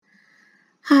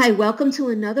Hi, welcome to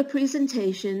another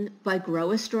presentation by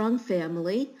Grow a Strong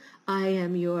Family. I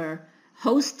am your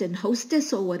host and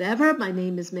hostess or whatever. My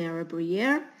name is Mara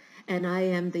Briere, and I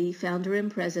am the founder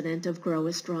and president of Grow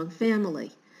a Strong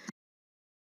Family.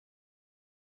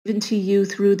 Given to you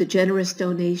through the generous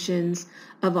donations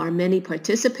of our many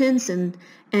participants and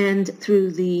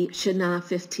through the Shana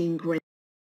 15 grant.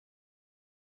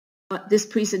 This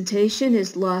presentation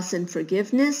is Loss and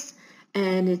Forgiveness,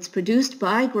 and it's produced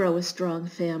by Grow a Strong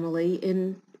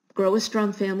Family. Grow a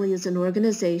Strong Family is an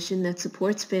organization that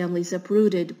supports families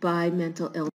uprooted by mental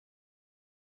illness.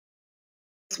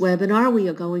 In this webinar, we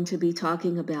are going to be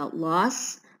talking about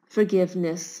loss,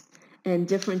 forgiveness, and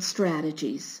different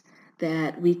strategies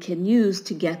that we can use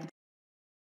to get.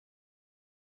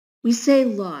 We say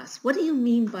loss. What do you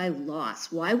mean by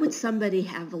loss? Why would somebody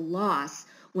have a loss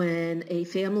when a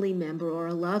family member or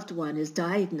a loved one is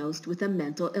diagnosed with a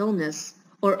mental illness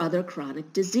or other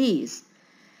chronic disease?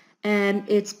 And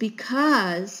it's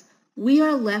because we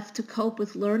are left to cope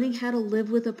with learning how to live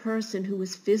with a person who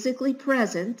is physically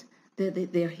present,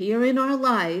 they're here in our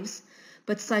lives,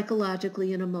 but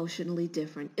psychologically and emotionally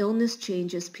different. Illness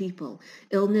changes people.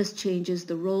 Illness changes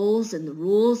the roles and the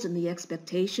rules and the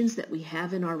expectations that we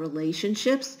have in our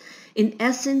relationships. In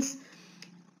essence,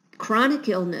 chronic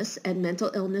illness, and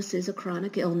mental illness is a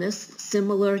chronic illness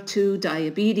similar to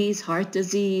diabetes, heart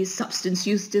disease, substance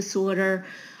use disorder,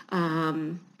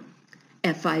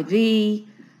 FIV,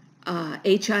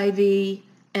 HIV,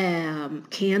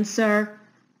 cancer.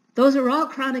 Those are all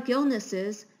chronic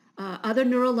illnesses. Other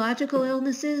neurological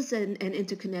illnesses and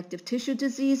interconnective tissue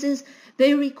diseases,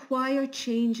 they require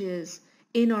changes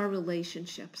in our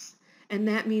relationships. And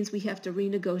that means we have to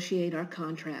renegotiate our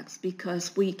contracts because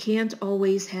they can't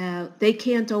always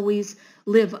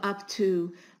live up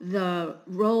to the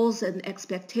roles and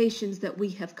expectations that we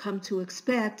have come to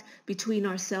expect between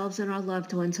ourselves and our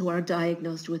loved ones who are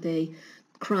diagnosed with a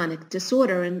chronic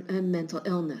disorder and mental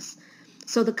illness.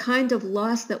 So the kind of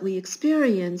loss that we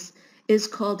experience is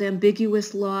called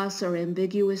ambiguous loss or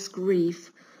ambiguous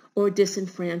grief or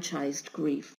disenfranchised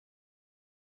grief.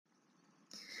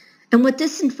 And what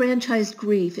disenfranchised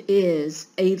grief is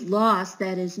a loss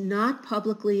that is not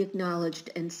publicly acknowledged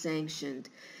and sanctioned.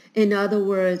 In other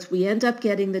words, we end up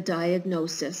getting the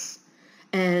diagnosis,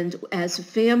 and as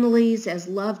families, as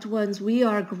loved ones, we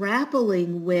are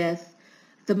grappling with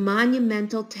the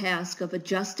monumental task of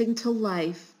adjusting to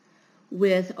life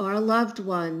with our loved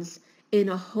ones in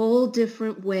a whole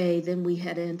different way than we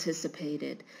had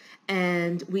anticipated.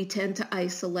 And we tend to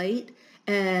isolate,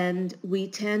 and we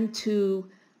tend to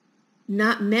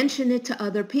not mention it to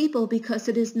other people because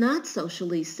it is not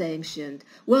socially sanctioned.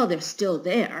 Well, they're still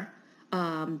there.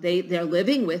 They're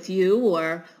living with you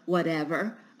or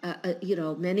whatever.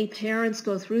 Many parents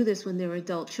go through this when their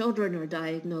adult children are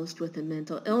diagnosed with a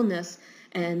mental illness,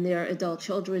 and their adult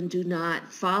children do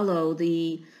not follow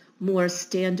the more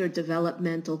standard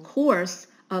developmental course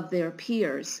of their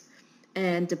peers.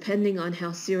 And depending on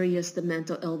how serious the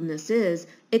mental illness is,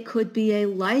 it could be a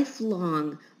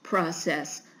lifelong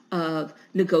process of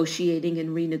negotiating and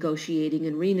renegotiating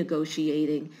and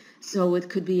renegotiating. So it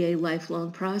could be a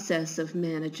lifelong process of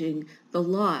managing the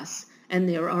loss. And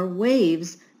there are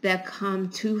waves that come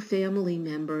to family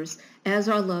members as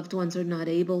our loved ones are not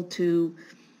able to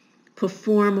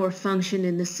perform or function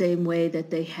in the same way that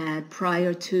they had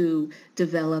prior to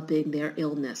developing their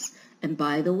illness. And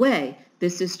by the way,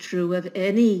 this is true of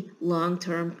any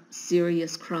long-term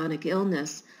serious chronic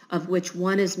illness, of which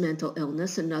one is mental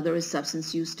illness, another is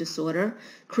substance use disorder,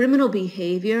 criminal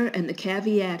behavior, and the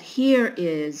caveat here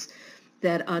is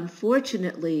that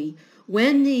unfortunately,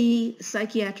 when the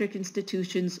psychiatric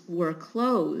institutions were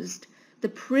closed, the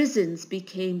prisons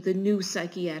became the new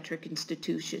psychiatric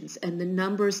institutions, and the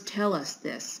numbers tell us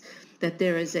this, that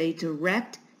there is a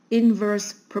direct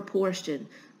inverse proportion.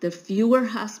 The fewer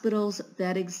hospitals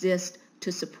that exist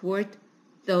to support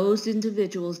those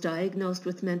individuals diagnosed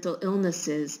with mental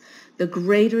illnesses, the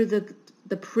greater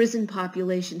the prison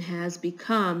population has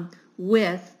become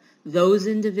with those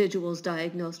individuals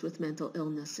diagnosed with mental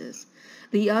illnesses.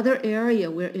 The other area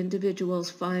where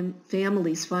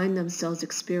families find themselves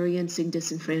experiencing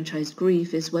disenfranchised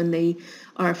grief is when they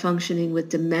are functioning with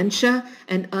dementia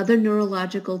and other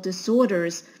neurological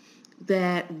disorders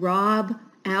that rob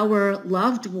our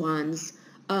loved ones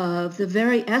of the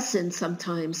very essence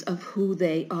sometimes of who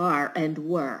they are and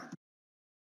were.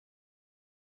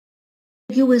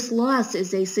 Ambiguous loss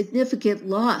is a significant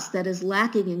loss that is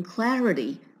lacking in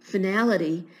clarity,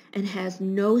 finality, and has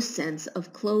no sense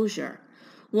of closure.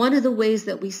 One of the ways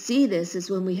that we see this is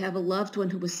when we have a loved one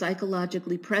who is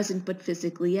psychologically present but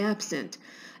physically absent.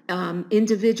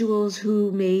 individuals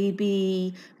who may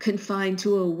be confined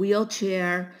to a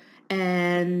wheelchair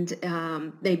and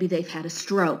maybe they've had a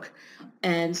stroke.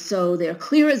 And so they're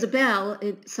clear as a bell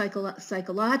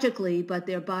psychologically, but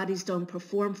their bodies don't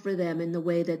perform for them in the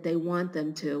way that they want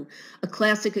them to. A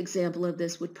classic example of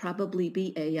this would probably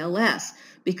be ALS,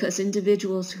 because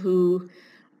individuals who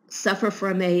suffer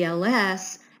from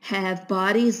ALS have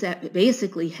bodies that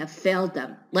basically have failed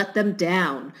them, let them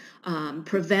down,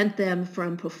 prevent them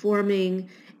from performing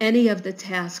any of the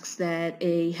tasks that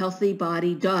a healthy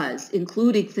body does,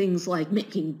 including things like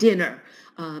making dinner,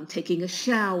 taking a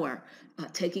shower,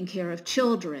 taking care of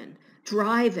children,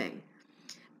 driving.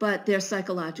 But they're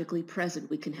psychologically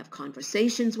present. We can have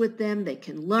conversations with them, they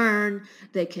can learn,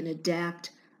 they can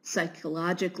adapt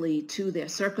psychologically to their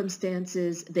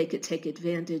circumstances. They could take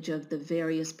advantage of the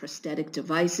various prosthetic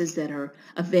devices that are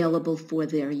available for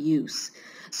their use.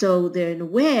 So they're, in a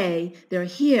way, they're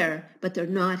here, but they're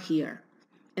not here.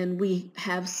 And we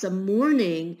have some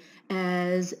mourning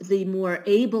as the more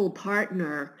able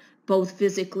partner, both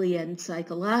physically and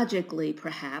psychologically,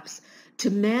 perhaps, to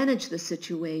manage the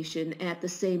situation at the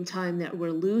same time that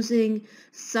we're losing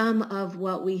some of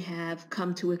what we have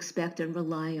come to expect and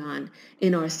rely on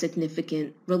in our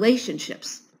significant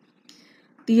relationships.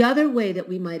 The other way that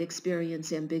we might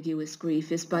experience ambiguous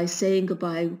grief is by saying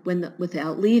goodbye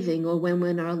without leaving, or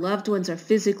when our loved ones are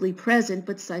physically present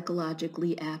but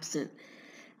psychologically absent.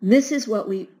 This is what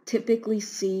we typically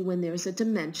see when there's a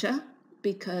dementia,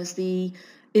 because the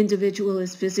individual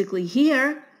is physically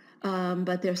here,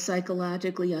 but they're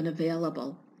psychologically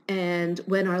unavailable. And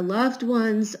when our loved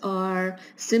ones are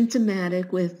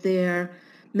symptomatic with their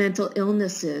mental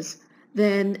illnesses,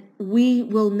 then we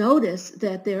will notice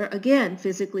that they're, again,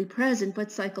 physically present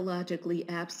but psychologically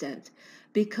absent.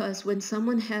 Because when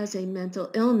someone has a mental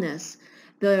illness,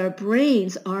 their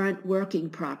brains aren't working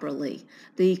properly.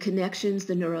 The connections,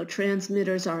 the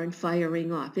neurotransmitters aren't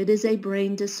firing off. It is a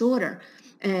brain disorder.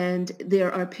 And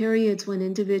there are periods when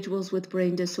individuals with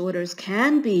brain disorders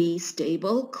can be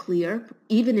stable, clear,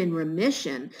 even in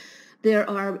remission. There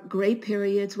are great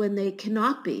periods when they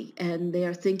cannot be, and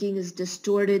their thinking is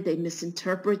distorted. They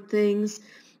misinterpret things.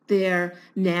 Their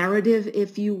narrative,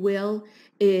 if you will,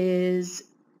 is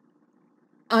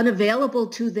unavailable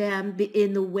to them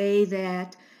in the way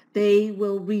that they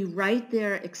will rewrite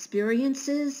their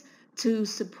experiences to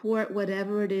support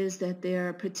whatever it is that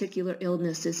their particular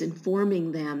illness is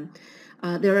informing them.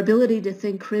 Their ability to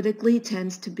think critically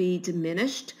tends to be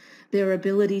diminished. Their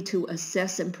ability to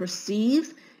assess and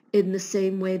perceive in the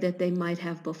same way that they might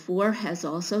have before has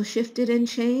also shifted and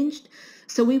changed.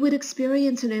 So we would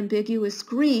experience an ambiguous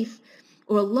grief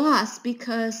or loss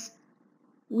because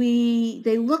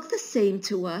they look the same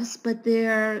to us, but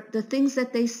the things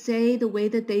that they say, the way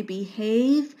that they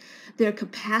behave, their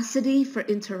capacity for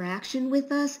interaction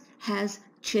with us has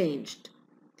changed.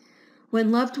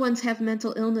 When loved ones have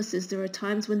mental illnesses, there are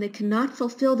times when they cannot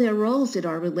fulfill their roles in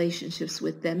our relationships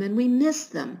with them, and we miss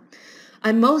them.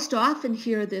 I most often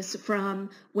hear this from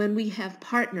when we have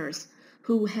partners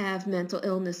who have mental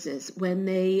illnesses, when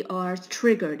they are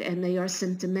triggered and they are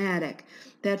symptomatic,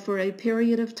 that for a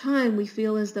period of time we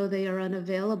feel as though they are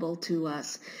unavailable to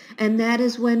us. And that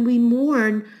is when we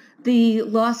mourn the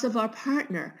loss of our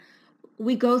partner.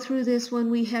 We go through this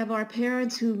when we have our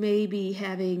parents who may be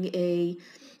having a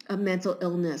mental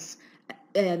illness.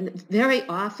 And very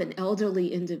often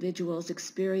elderly individuals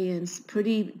experience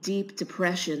pretty deep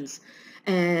depressions.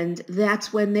 And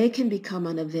that's when they can become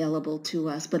unavailable to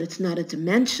us, but it's not a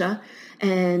dementia,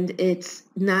 and it's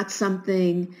not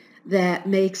something that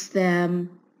makes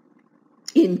them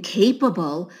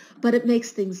incapable, but it makes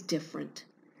things different.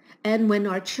 And when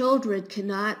our children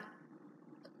cannot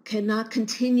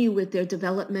continue with their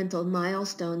developmental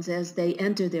milestones as they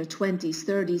enter their 20s,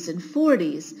 30s, and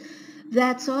 40s,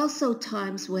 that's also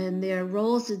times when their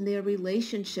roles in their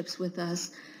relationships with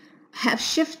us have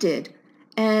shifted.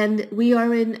 And we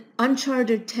are in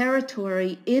uncharted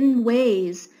territory in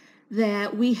ways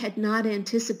that we had not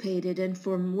anticipated and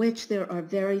from which there are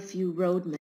very few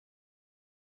roadmaps.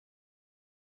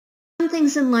 Some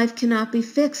things in life cannot be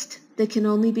fixed. They can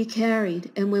only be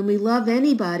carried. And when we love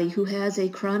anybody who has a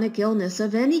chronic illness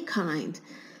of any kind,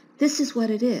 this is what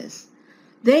it is.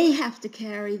 They have to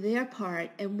carry their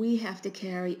part and we have to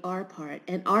carry our part.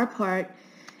 And our part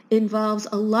involves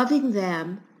loving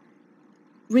them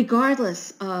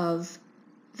regardless of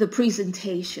the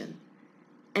presentation.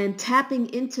 And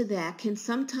tapping into that can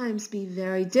sometimes be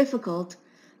very difficult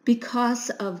because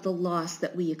of the loss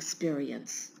that we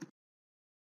experience.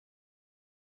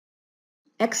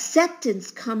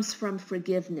 Acceptance comes from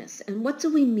forgiveness. And what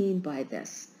do we mean by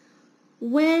this?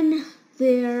 When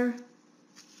there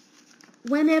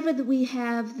whenever we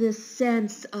have this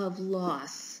sense of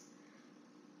loss,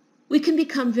 we can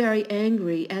become very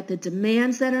angry at the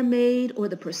demands that are made or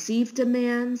the perceived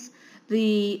demands.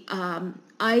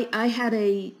 I had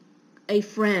a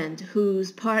friend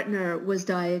whose partner was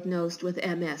diagnosed with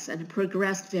MS and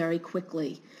progressed very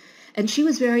quickly. And she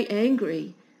was very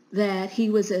angry that he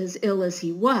was as ill as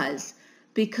he was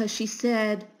because she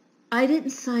said, I didn't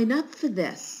sign up for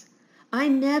this. I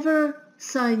never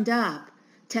signed up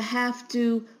to have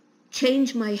to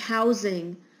change my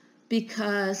housing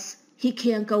because he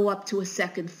can't go up to a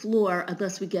second floor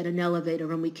unless we get an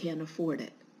elevator and we can't afford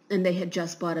it. And they had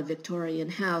just bought a Victorian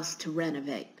house to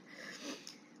renovate.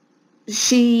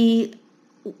 She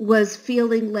was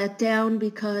feeling let down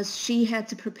because she had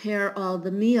to prepare all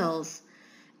the meals,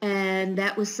 and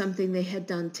that was something they had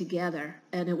done together,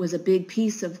 and it was a big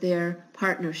piece of their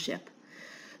partnership.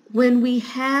 When we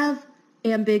have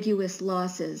ambiguous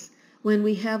losses, when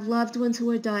we have loved ones who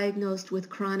are diagnosed with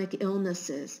chronic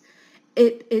illnesses,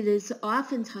 it is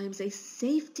oftentimes a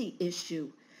safety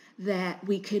issue that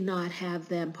we cannot have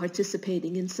them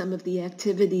participating in some of the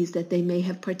activities that they may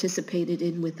have participated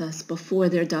in with us before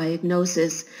their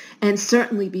diagnosis, and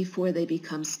certainly before they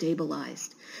become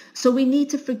stabilized. So we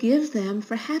need to forgive them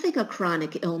for having a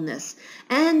chronic illness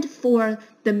and for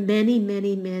the many,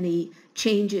 many, many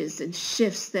changes and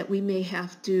shifts that we may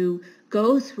have to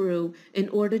go through in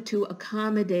order to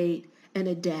accommodate and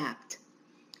adapt.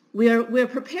 We're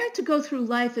prepared to go through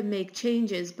life and make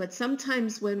changes, but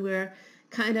sometimes when we're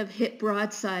kind of hit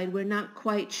broadside, we're not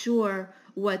quite sure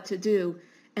what to do.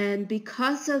 And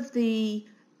because of the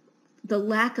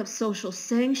lack of social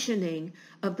sanctioning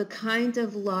of the kind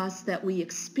of loss that we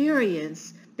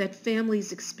experience, that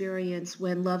families experience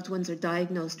when loved ones are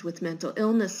diagnosed with mental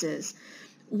illnesses,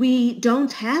 we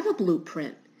don't have a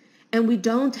blueprint. And we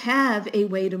don't have a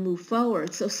way to move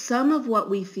forward. So some of what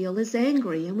we feel is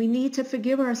angry, and we need to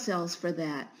forgive ourselves for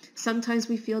that. Sometimes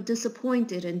we feel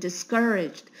disappointed and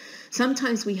discouraged.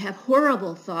 Sometimes we have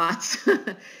horrible thoughts,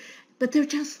 but they're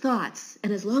just thoughts.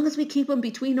 And as long as we keep them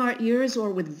between our ears or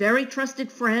with very trusted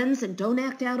friends and don't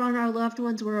act out on our loved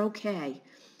ones, we're okay.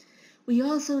 We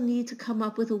also need to come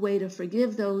up with a way to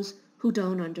forgive those who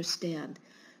don't understand.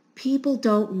 People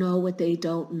don't know what they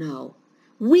don't know.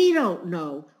 We don't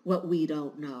know what we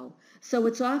don't know. So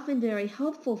it's often very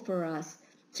helpful for us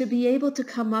to be able to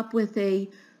come up with a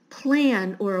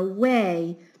plan or a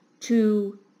way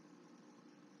to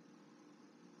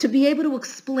be able to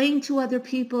explain to other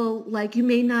people, like, you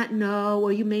may not know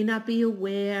or you may not be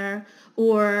aware,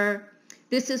 or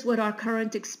this is what our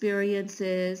current experience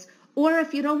is, or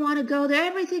if you don't want to go there,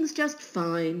 everything's just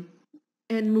fine,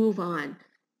 and move on.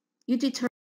 You determine.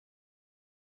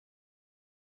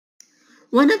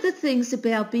 One of the things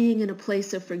about being in a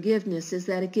place of forgiveness is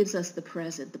that it gives us the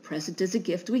present. The present is a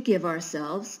gift we give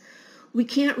ourselves. We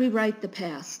can't rewrite the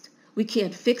past. We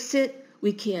can't fix it.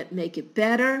 We can't make it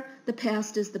better. The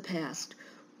past is the past.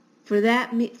 For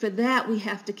that, we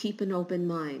have to keep an open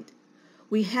mind.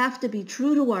 We have to be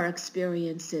true to our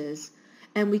experiences,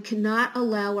 and we cannot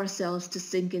allow ourselves to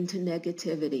sink into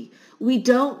negativity. We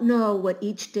don't know what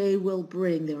each day will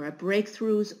bring. There are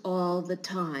breakthroughs all the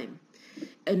time.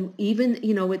 And even,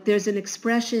 there's an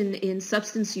expression in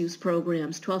substance use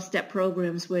programs, 12-step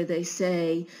programs, where they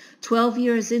say 12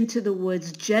 years into the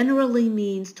woods generally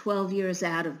means 12 years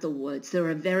out of the woods. There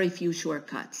are very few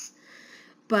shortcuts.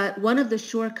 But one of the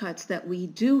shortcuts that we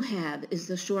do have is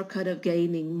the shortcut of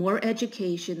gaining more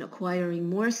education, acquiring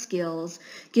more skills,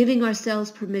 giving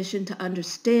ourselves permission to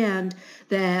understand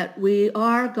that we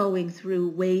are going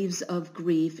through waves of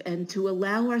grief, and to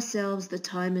allow ourselves the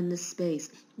time and the space.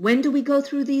 When do we go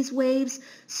through these waves?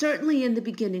 Certainly in the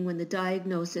beginning, when the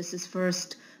diagnosis is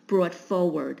first brought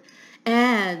forward.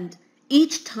 And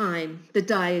each time the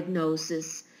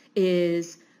diagnosis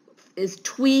is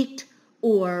tweaked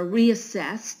or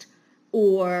reassessed,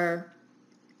 or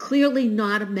clearly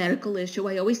not a medical issue.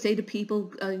 I always say to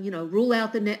people, rule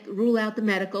out the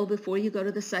medical before you go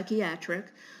to the psychiatric.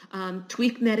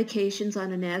 Tweak medications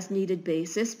on an as-needed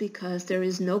basis, because there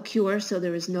is no cure, so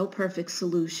there is no perfect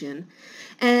solution.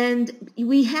 And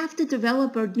we have to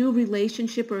develop a new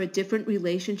relationship or a different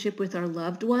relationship with our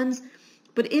loved ones.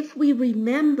 But if we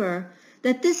remember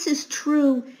that this is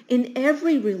true in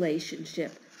every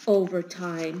relationship over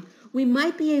time, we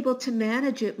might be able to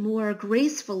manage it more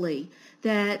gracefully,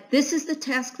 that this is the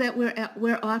task that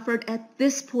we're offered at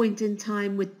this point in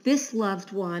time with this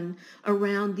loved one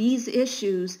around these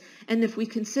issues. And if we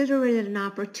consider it an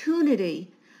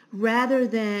opportunity rather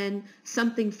than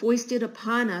something foisted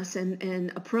upon us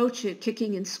and approach it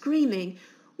kicking and screaming,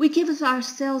 we give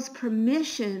ourselves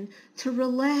permission to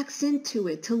relax into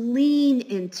it, to lean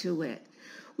into it.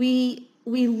 We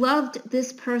loved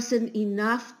this person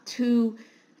enough to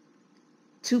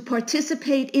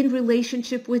participate in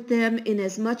relationship with them in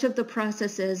as much of the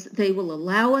process as they will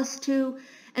allow us to.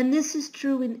 And this is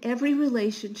true in every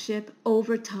relationship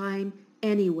over time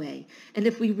anyway. And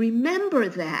if we remember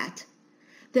that,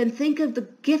 then think of the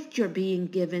gift you're being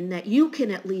given, that you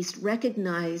can at least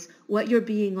recognize what you're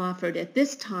being offered at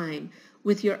this time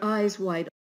with your eyes wide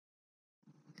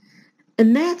open.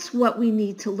 And that's what we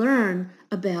need to learn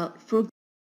about forgiveness.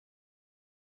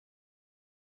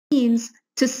 Means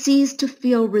to cease to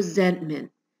feel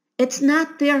resentment. It's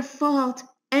not their fault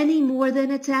any more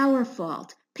than it's our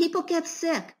fault. People get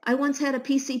sick. I once had a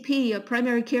PCP, a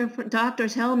primary care doctor,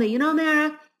 tell me,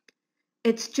 Mara,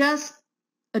 it's just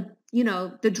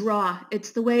the draw.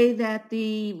 It's the way that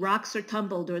the rocks are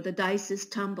tumbled or the dice is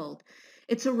tumbled.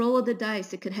 It's a roll of the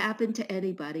dice. It could happen to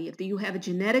anybody. If you have a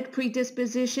genetic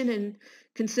predisposition, and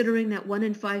considering that 1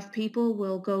 in 5 people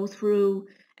will go through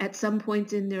at some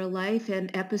point in their life an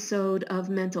episode of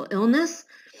mental illness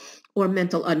or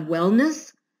mental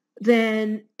unwellness,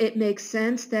 then it makes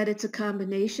sense that it's a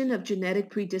combination of genetic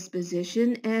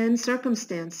predisposition and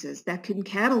circumstances that can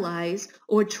catalyze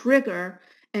or trigger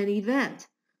an event.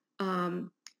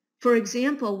 For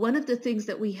example, one of the things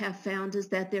that we have found is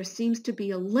that there seems to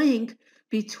be a link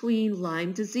between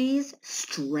Lyme disease,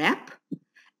 strep,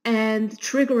 and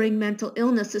triggering mental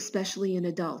illness, especially in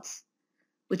adults,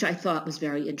 which I thought was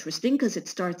very interesting because it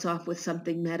starts off with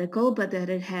something medical, but that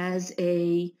it has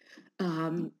a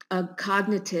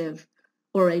cognitive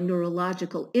or a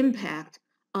neurological impact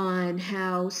on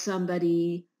how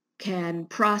somebody can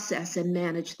process and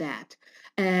manage that.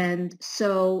 And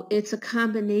so it's a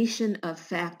combination of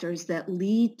factors that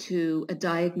lead to a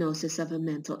diagnosis of a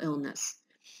mental illness.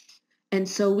 And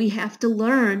so we have to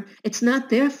learn it's not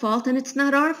their fault and it's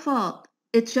not our fault.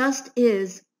 It just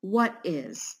is what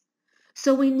is.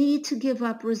 So we need to give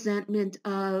up resentment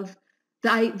of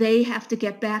they have to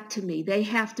get back to me. They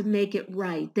have to make it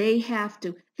right. Nobody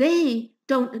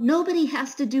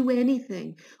has to do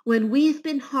anything. When we've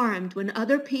been harmed, when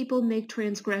other people make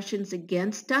transgressions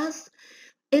against us,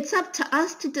 it's up to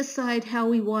us to decide how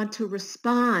we want to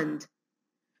respond.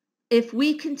 If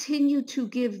we continue to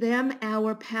give them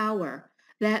our power,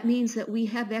 that means that we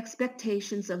have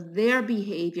expectations of their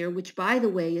behavior, which, by the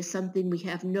way, is something we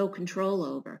have no control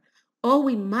over. All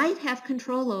we might have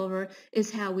control over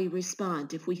is how we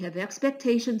respond. If we have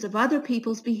expectations of other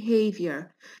people's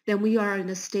behavior, then we are in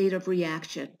a state of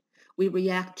reaction. We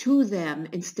react to them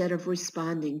instead of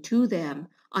responding to them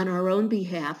on our own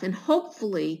behalf, and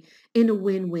hopefully in a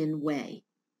win-win way.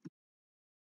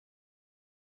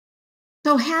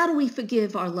 So how do we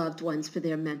forgive our loved ones for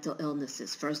their mental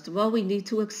illnesses? First of all, we need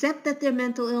to accept that their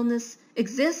mental illness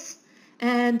exists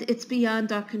and it's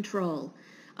beyond our control.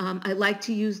 I like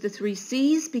to use the 3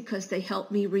 C's because they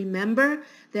help me remember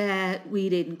that we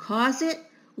didn't cause it,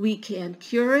 we can't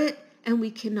cure it, and we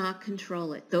cannot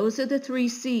control it. Those are the 3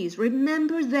 C's.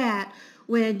 Remember that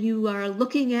when you are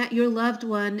looking at your loved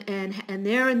one and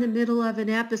they're in the middle of an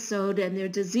episode and their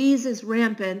disease is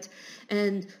rampant,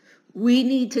 and we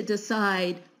need to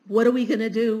decide what are we going to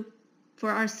do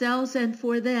for ourselves and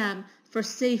for them, for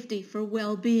safety, for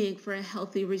well-being, for a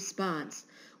healthy response.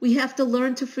 We have to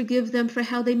learn to forgive them for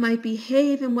how they might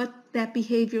behave and what that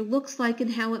behavior looks like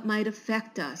and how it might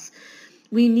affect us.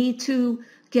 We need to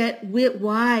get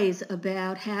wise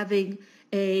about having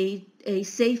a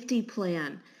safety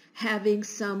plan, having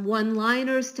some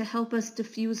one-liners to help us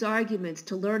diffuse arguments,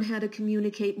 to learn how to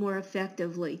communicate more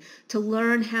effectively, to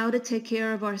learn how to take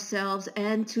care of ourselves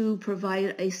and to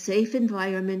provide a safe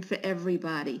environment for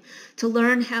everybody, to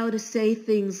learn how to say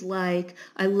things like,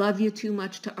 I love you too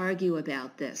much to argue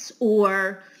about this,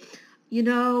 or,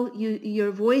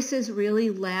 your voice is really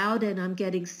loud and I'm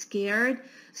getting scared,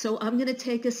 so I'm going to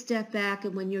take a step back,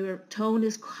 and when your tone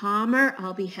is calmer,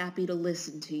 I'll be happy to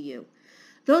listen to you.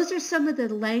 Those are some of the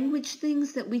language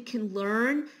things that we can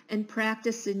learn and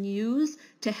practice and use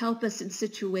to help us in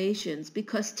situations,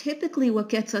 because typically what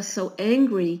gets us so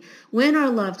angry when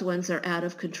our loved ones are out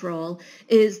of control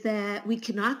is that we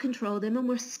cannot control them and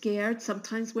we're scared.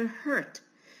 Sometimes we're hurt.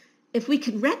 If we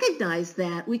can recognize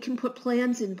that, we can put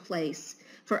plans in place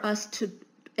for us to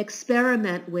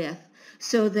experiment with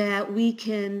so that we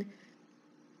can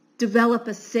develop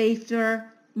a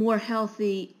safer, more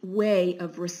healthy way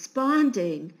of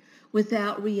responding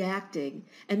without reacting.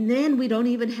 And then we don't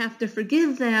even have to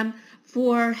forgive them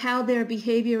for how their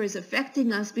behavior is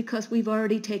affecting us because we've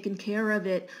already taken care of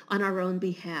it on our own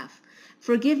behalf.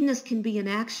 Forgiveness can be an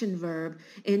action verb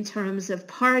in terms of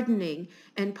pardoning,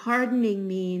 and pardoning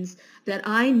means that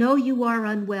I know you are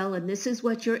unwell and this is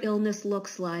what your illness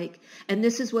looks like, and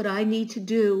this is what I need to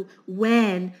do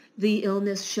when the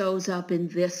illness shows up in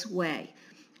this way.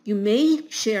 You may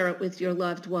share it with your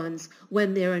loved ones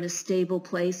when they're in a stable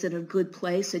place, in a good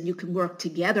place, and you can work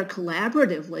together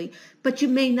collaboratively, but you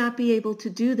may not be able to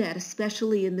do that,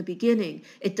 especially in the beginning.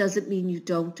 It doesn't mean you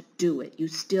don't do it. You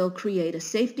still create a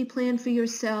safety plan for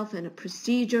yourself and a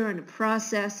procedure and a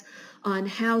process on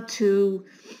how to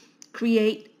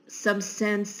create some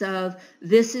sense of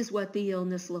this is what the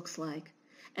illness looks like,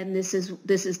 and this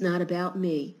is not about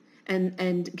me.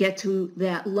 And get to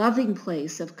that loving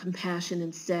place of compassion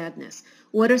and sadness.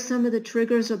 What are some of the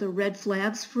triggers or the red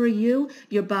flags for you?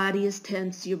 Your body is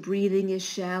tense, your breathing is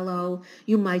shallow,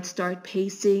 you might start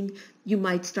pacing, you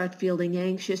might start feeling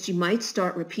anxious, you might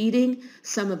start repeating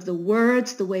some of the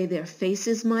words, the way their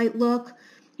faces might look.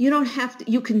 You don't have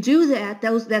to, you can do that.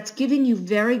 That's giving you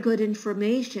very good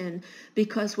information,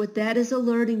 because what that is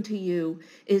alerting to you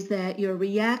is that you're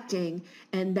reacting,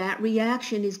 and that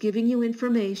reaction is giving you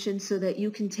information so that you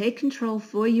can take control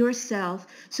for yourself,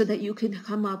 so that you can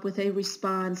come up with a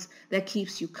response that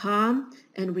keeps you calm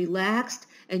and relaxed,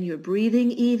 and you're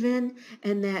breathing even,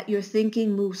 and that your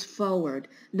thinking moves forward,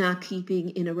 not keeping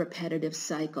in a repetitive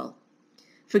cycle.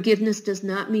 Forgiveness does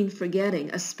not mean forgetting,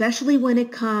 especially when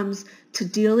it comes to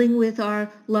dealing with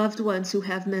our loved ones who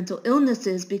have mental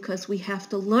illnesses, because we have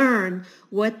to learn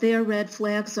what their red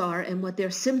flags are and what their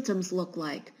symptoms look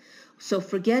like. So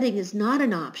forgetting is not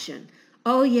an option.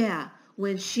 Oh yeah,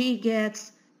 when she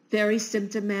gets very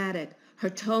symptomatic, her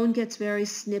tone gets very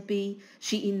snippy,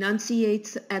 she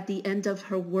enunciates at the end of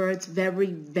her words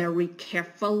very, very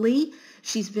carefully.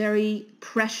 She's very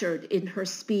pressured in her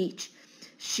speech.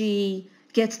 She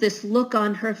gets this look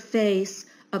on her face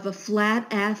of a flat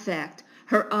affect.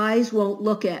 Her eyes won't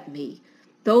look at me.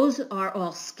 Those are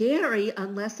all scary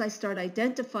unless I start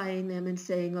identifying them and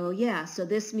saying, oh yeah, so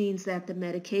this means that the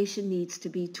medication needs to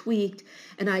be tweaked.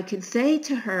 And I can say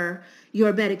to her,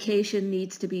 your medication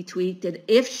needs to be tweaked. And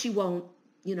if she won't,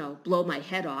 blow my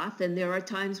head off. And there are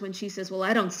times when she says, well,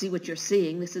 I don't see what you're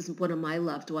seeing. This is one of my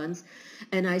loved ones.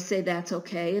 And I say, that's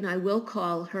okay. And I will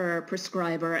call her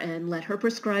prescriber and let her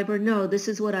prescriber know this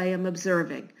is what I am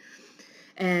observing.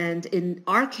 And in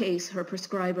our case, her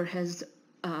prescriber has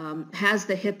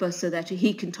the HIPAA so that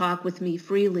he can talk with me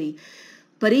freely.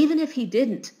 But even if he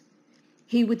didn't,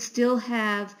 he would still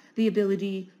have the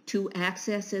ability to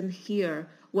access and hear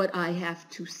what I have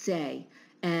to say.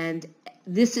 And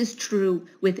this is true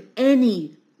with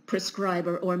any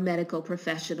prescriber or medical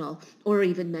professional or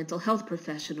even mental health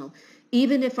professional.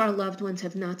 Even if our loved ones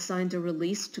have not signed a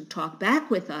release to talk back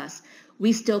with us,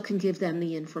 we still can give them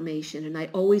the information. And I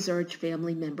always urge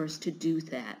family members to do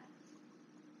that.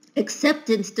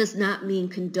 Acceptance does not mean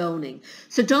condoning.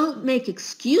 So don't make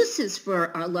excuses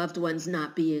for our loved ones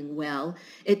not being well.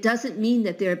 It doesn't mean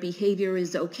that their behavior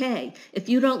is okay. If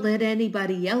you don't let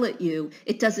anybody yell at you,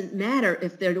 it doesn't matter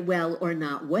if they're well or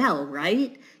not well,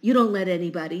 right? You don't let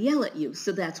anybody yell at you.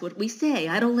 So that's what we say.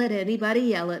 I don't let anybody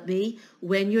yell at me.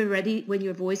 When you're ready, when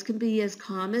your voice can be as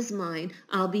calm as mine,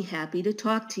 I'll be happy to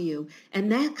talk to you. And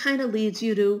that kind of leads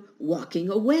you to walking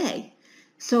away.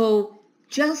 So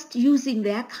just using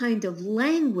that kind of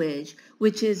language,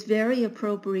 which is very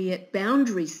appropriate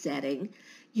boundary setting,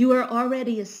 you are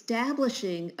already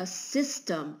establishing a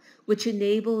system which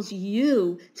enables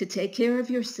you to take care of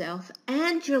yourself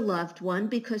and your loved one,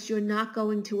 because you're not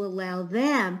going to allow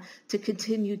them to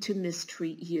continue to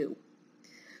mistreat you.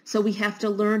 So we have to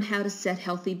learn how to set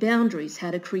healthy boundaries,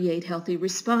 how to create healthy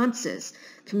responses,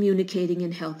 communicating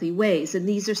in healthy ways. And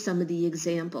these are some of the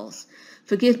examples.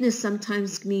 Forgiveness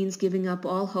sometimes means giving up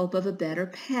all hope of a better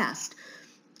past.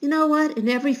 You know what? In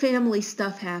every family,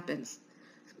 stuff happens.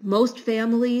 Most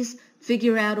families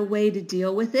figure out a way to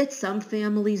deal with it. Some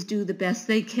families do the best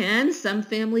they can. Some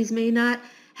families may not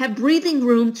have breathing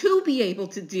room to be able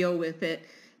to deal with it.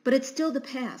 But it's still the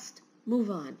past. Move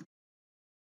on.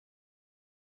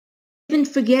 Even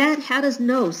forget, how does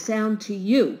no sound to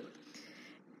you?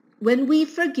 When we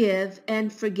forgive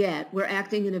and forget, we're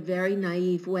acting in a very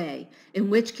naive way, in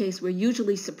which case we're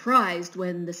usually surprised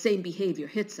when the same behavior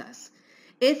hits us.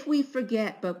 If we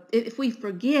forgive, but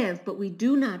we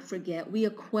do not forget, we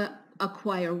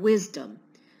acquire wisdom.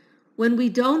 When we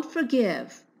don't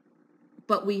forgive,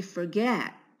 but we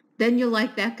forget, then you're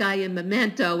like that guy in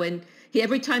Memento, and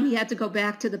every time he had to go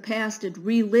back to the past and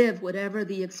relive whatever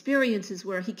the experiences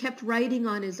were, he kept writing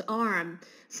on his arm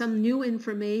some new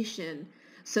information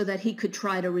so that he could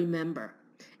try to remember.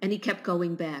 and he kept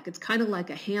going back. It's kind of like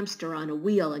a hamster on a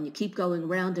wheel, and you keep going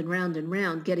round and round and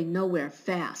round, getting nowhere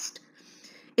fast.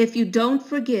 If you don't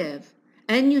forgive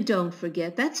and you don't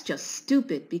forget, that's just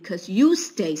stupid because you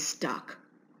stay stuck.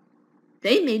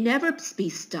 They may never be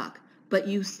stuck, but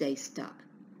you stay stuck.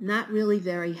 Not really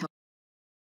very helpful.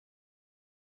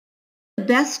 The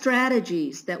best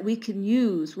strategies that we can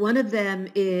use, one of them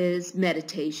is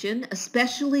meditation,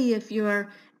 especially if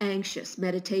you're anxious.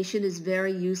 Meditation is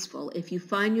very useful. If you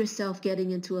find yourself getting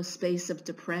into a space of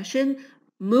depression,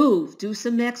 move, do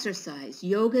some exercise.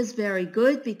 Yoga is very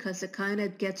good because it kind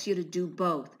of gets you to do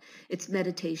both. It's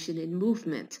meditation and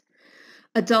movement.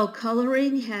 Adult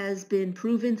coloring has been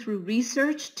proven through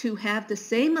research to have the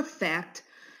same effect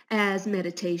as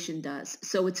meditation does.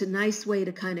 So it's a nice way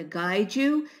to kind of guide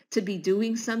you to be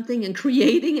doing something and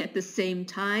creating at the same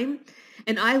time.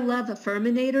 And I love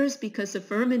affirminators because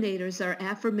affirminators are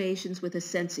affirmations with a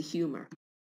sense of humor.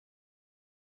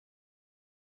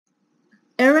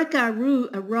 Eric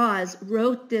Araz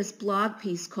wrote this blog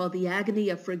piece called The Agony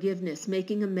of Forgiveness,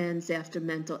 Making Amends After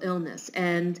Mental Illness.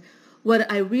 And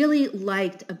what I really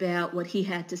liked about what he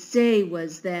had to say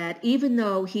was that even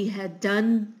though he had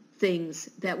done things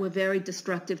that were very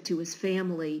destructive to his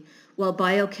family, while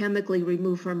biochemically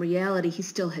removed from reality, he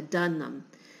still had done them.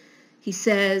 He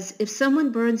says, if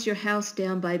someone burns your house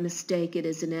down by mistake, it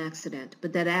is an accident,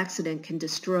 but that accident can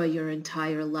destroy your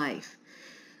entire life.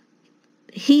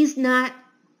 He's not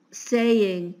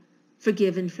saying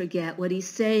forgive and forget. What he's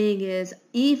saying is,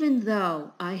 even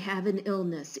though I have an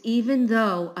illness, even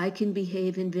though I can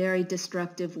behave in very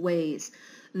destructive ways,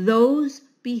 those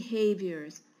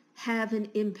behaviors have an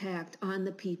impact on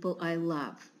the people I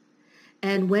love.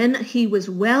 And when he was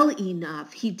well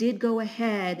enough, he did go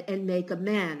ahead and make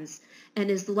amends. And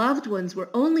his loved ones were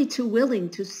only too willing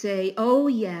to say, oh,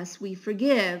 yes, we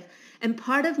forgive. And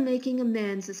part of making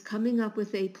amends is coming up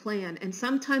with a plan. And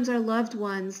sometimes our loved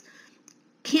ones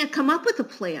can't come up with a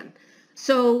plan.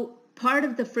 So part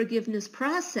of the forgiveness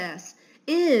process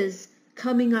is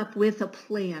coming up with a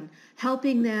plan,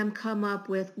 helping them come up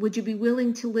with, would you be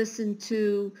willing to listen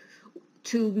to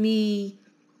me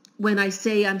when I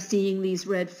say I'm seeing these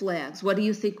red flags? What do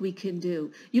you think we can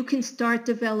do? You can start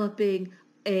developing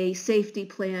a safety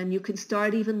plan. You can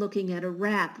start even looking at a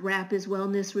RAP. RAP is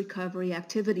Wellness Recovery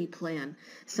Activity Plan,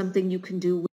 something you can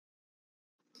do.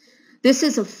 This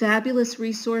is a fabulous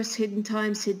resource, Hidden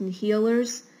Times, Hidden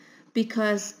Healers,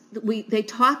 because they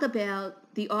talk about,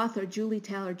 the author, Julie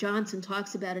Taylor Johnson,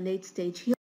 talks about an 8-stage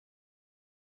healing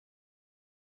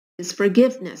is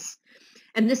forgiveness.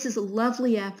 And this is a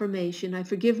lovely affirmation. I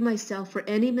forgive myself for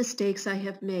any mistakes I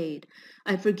have made.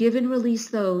 I forgive and release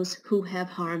those who have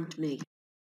harmed me.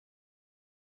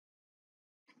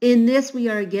 In this, we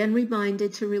are again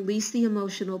reminded to release the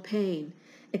emotional pain,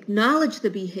 acknowledge the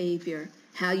behavior,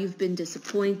 how you've been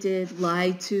disappointed,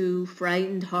 lied to,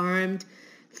 frightened, harmed.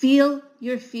 Feel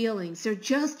your feelings. They're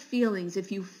just feelings.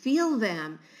 If you feel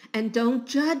them and don't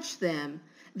judge them,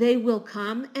 they will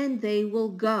come and they will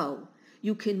go.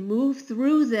 You can move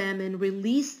through them and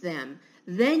release them.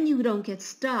 Then you don't get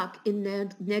stuck in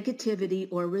negativity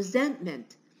or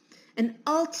resentment. And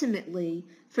ultimately,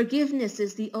 forgiveness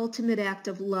is the ultimate act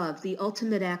of love, the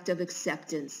ultimate act of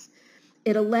acceptance.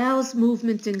 It allows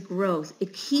movement and growth.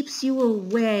 It keeps you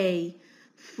away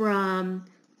from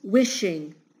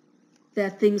wishing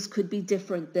that things could be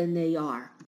different than they are.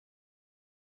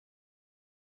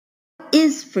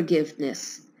 Is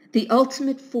forgiveness the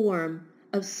ultimate form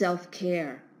of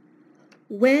self-care?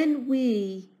 When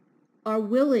we are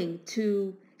willing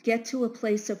to get to a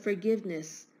place of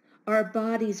forgiveness, our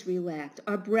bodies relax,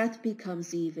 our breath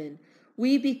becomes even,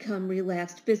 we become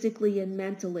relaxed physically and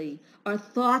mentally, our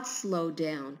thoughts slow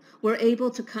down, we're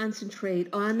able to concentrate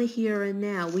on the here and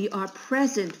now, we are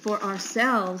present for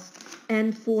ourselves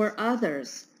and for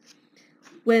others.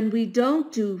 When we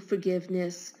don't do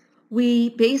forgiveness, we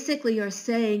basically are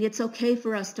saying it's okay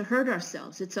for us to hurt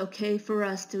ourselves. It's okay for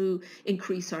us to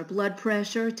increase our blood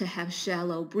pressure, to have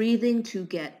shallow breathing, to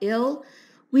get ill.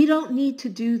 We don't need to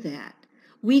do that.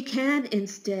 We can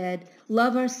instead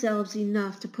love ourselves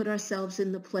enough to put ourselves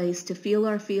in the place to feel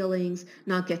our feelings,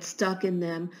 not get stuck in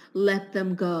them, let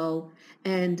them go,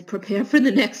 and prepare for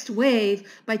the next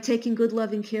wave by taking good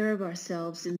loving care of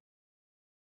ourselves.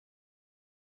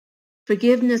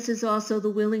 Forgiveness is also the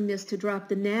willingness to drop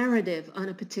the narrative on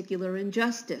a particular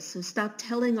injustice. So stop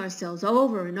telling ourselves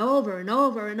over and over and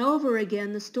over and over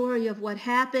again the story of what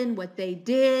happened, what they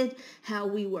did, how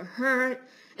we were hurt,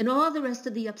 and all the rest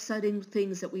of the upsetting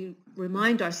things that we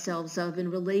remind ourselves of in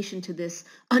relation to this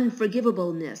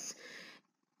unforgivableness.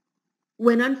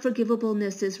 When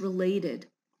unforgivableness is related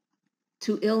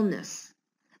to illness,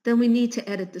 then we need to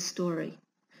edit the story.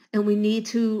 And we need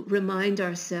to remind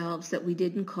ourselves that we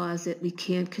didn't cause it, we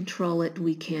can't control it,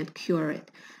 we can't cure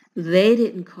it. They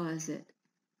didn't cause it.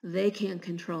 They can't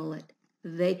control it.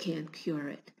 They can't cure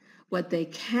it. What they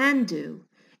can do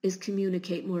is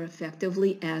communicate more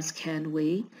effectively, as can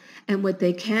we. And what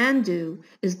they can do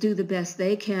is do the best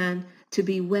they can to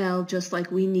be well, just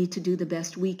like we need to do the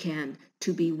best we can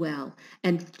to be well.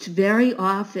 And very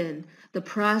often, the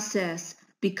process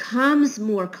becomes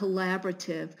more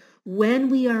collaborative when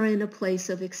we are in a place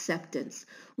of acceptance,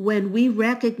 when we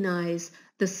recognize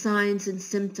the signs and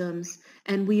symptoms,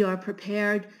 and we are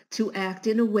prepared to act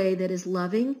in a way that is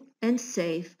loving and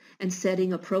safe and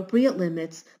setting appropriate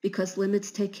limits, because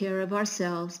limits take care of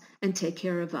ourselves and take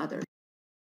care of others.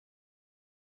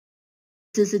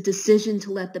 This is a decision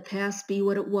to let the past be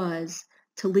what it was,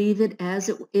 to leave it as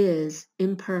it is,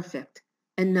 imperfect,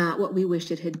 and not what we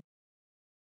wish it had been.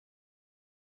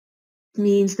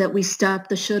 Means that we stop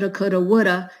the shoulda, coulda,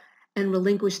 woulda, and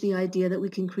relinquish the idea that we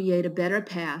can create a better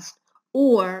past,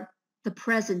 or the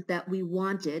present that we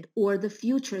wanted, or the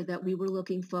future that we were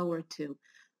looking forward to.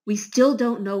 We still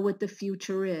don't know what the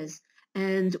future is.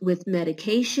 And with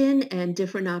medication and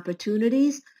different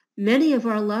opportunities, many of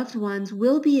our loved ones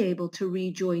will be able to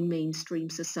rejoin mainstream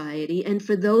society. And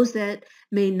for those that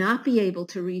may not be able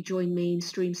to rejoin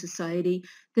mainstream society,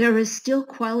 there is still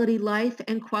quality life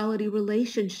and quality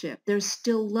relationship. There's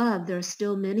still love. There are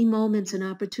still many moments and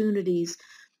opportunities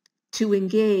to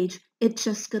engage. It's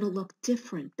just going to look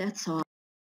different. That's all.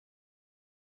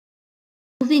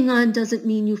 Moving on doesn't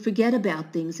mean you forget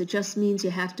about things. It just means you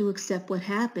have to accept what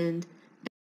happened.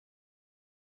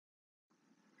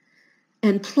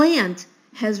 And Plant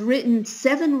has written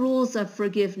 7 rules of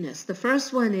forgiveness. The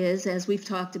first one is, as we've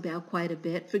talked about quite a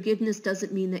bit, forgiveness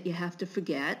doesn't mean that you have to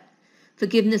forget.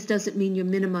 Forgiveness doesn't mean you're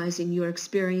minimizing your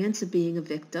experience of being a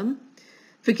victim.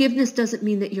 Forgiveness doesn't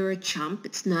mean that you're a chump.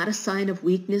 It's not a sign of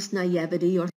weakness,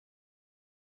 naivety, or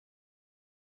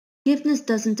forgiveness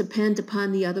doesn't depend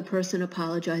upon the other person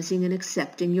apologizing and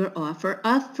accepting your offer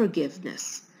of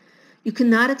forgiveness. You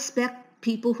cannot expect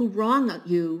people who wrong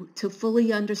you to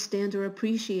fully understand or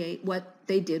appreciate what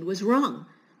they did was wrong.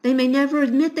 They may never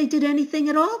admit they did anything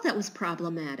at all that was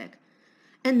problematic.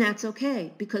 And that's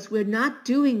okay, because we're not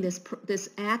doing this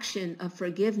action of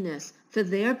forgiveness for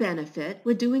their benefit.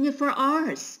 We're doing it for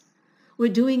ours.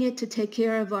 We're doing it to take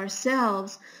care of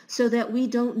ourselves so that we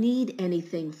don't need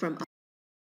anything from others.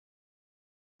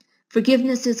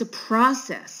 Forgiveness is a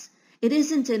process. It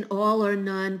isn't an all or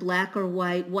none, black or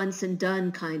white, once and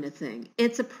done kind of thing.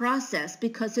 It's a process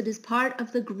because it is part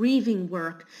of the grieving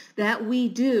work that we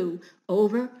do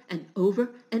over and over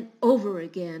and over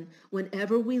again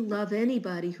whenever we love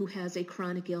anybody who has a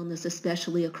chronic illness,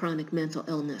 especially a chronic mental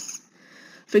illness.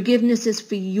 Forgiveness is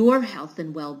for your health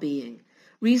and well-being.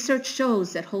 Research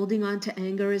shows that holding on to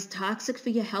anger is toxic for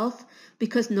your health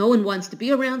because no one wants to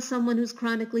be around someone who's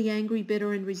chronically angry,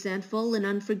 bitter, and resentful and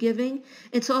unforgiving.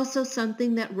 It's also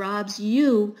something that robs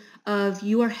you of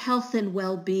your health and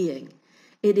well-being.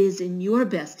 It is in your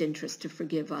best interest to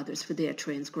forgive others for their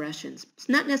transgressions. It's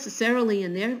not necessarily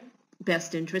in their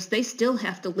best interest. They still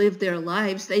have to live their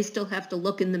lives. They still have to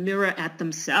look in the mirror at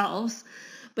themselves.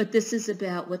 But this is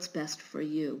about what's best for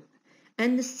you.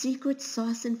 And the secret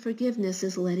sauce in forgiveness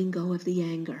is letting go of the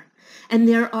anger. And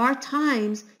there are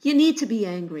times you need to be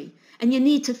angry and you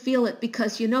need to feel it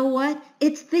because you know what?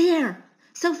 It's there.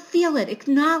 So feel it,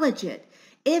 acknowledge it.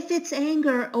 If it's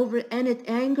anger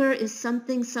anger is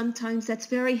something sometimes that's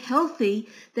very healthy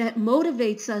that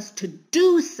motivates us to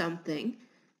do something,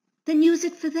 then use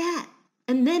it for that.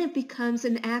 And then it becomes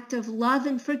an act of love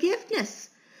and forgiveness,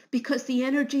 because the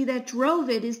energy that drove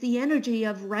it is the energy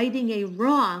of righting a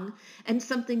wrong and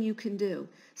something you can do.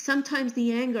 Sometimes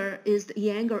the anger is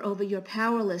the anger over your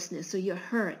powerlessness or your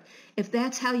hurt. If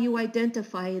that's how you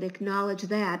identify it, acknowledge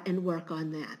that and work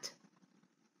on that.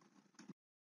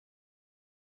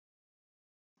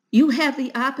 You have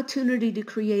the opportunity to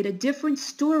create a different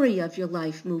story of your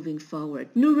life moving forward,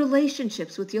 new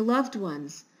relationships with your loved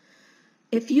ones.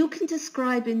 If you can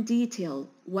describe in detail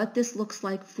what this looks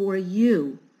like for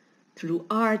you, through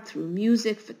art, through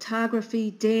music,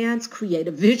 photography, dance, create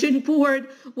a vision board,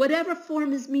 whatever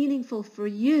form is meaningful for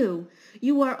you,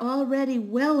 you are already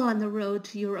well on the road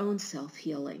to your own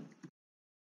self-healing.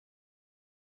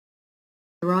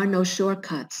 There are no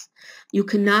shortcuts. You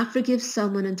cannot forgive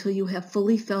someone until you have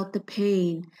fully felt the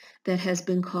pain that has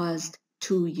been caused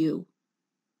to you.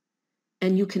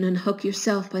 And you can unhook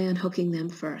yourself by unhooking them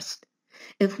first.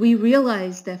 If we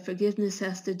realize that forgiveness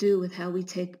has to do with how we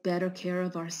take better care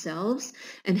of ourselves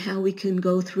and how we can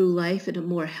go through life in a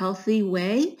more healthy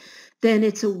way, then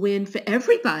it's a win for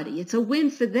everybody. It's a win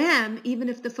for them, even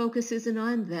if the focus isn't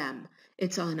on them,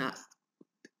 it's on us.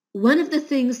 One of the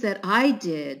things that I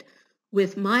did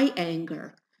with my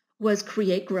anger was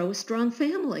grow a strong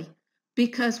family.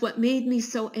 Because what made me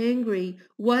so angry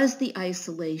was the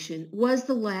isolation, was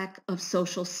the lack of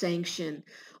social sanction,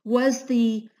 was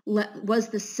the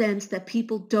sense that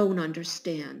people don't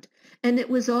understand. And it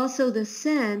was also the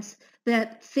sense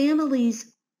that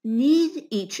families need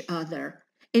each other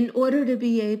in order to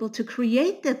be able to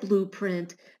create the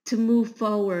blueprint to move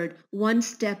forward one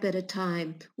step at a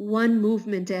time, one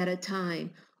movement at a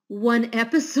time, one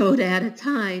episode at a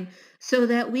time, so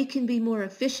that we can be more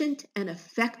efficient and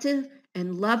effective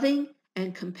and loving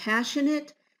and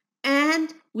compassionate,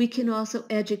 and we can also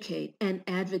educate and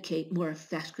advocate more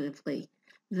effectively.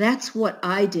 That's what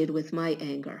I did with my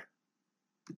anger.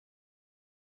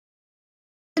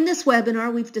 In this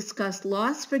webinar, we've discussed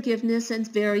loss, forgiveness, and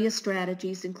various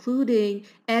strategies, including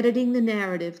editing the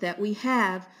narrative that we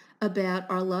have about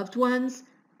our loved ones,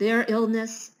 their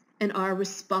illness, and our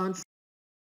response.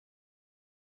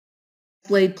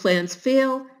 Laid plans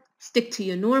fail. Stick to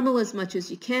your normal as much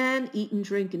as you can. Eat and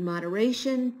drink in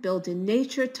moderation. Build in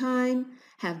nature time.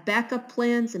 Have backup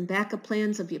plans and backup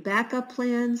plans of your backup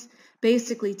plans.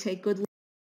 Basically, take good.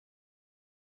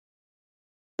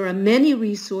 There are many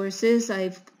resources.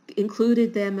 I've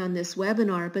included them on this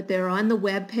webinar, but they're on the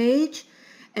web page,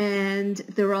 and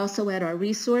they're also at our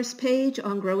resource page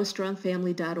on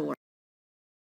growastrongfamily.org.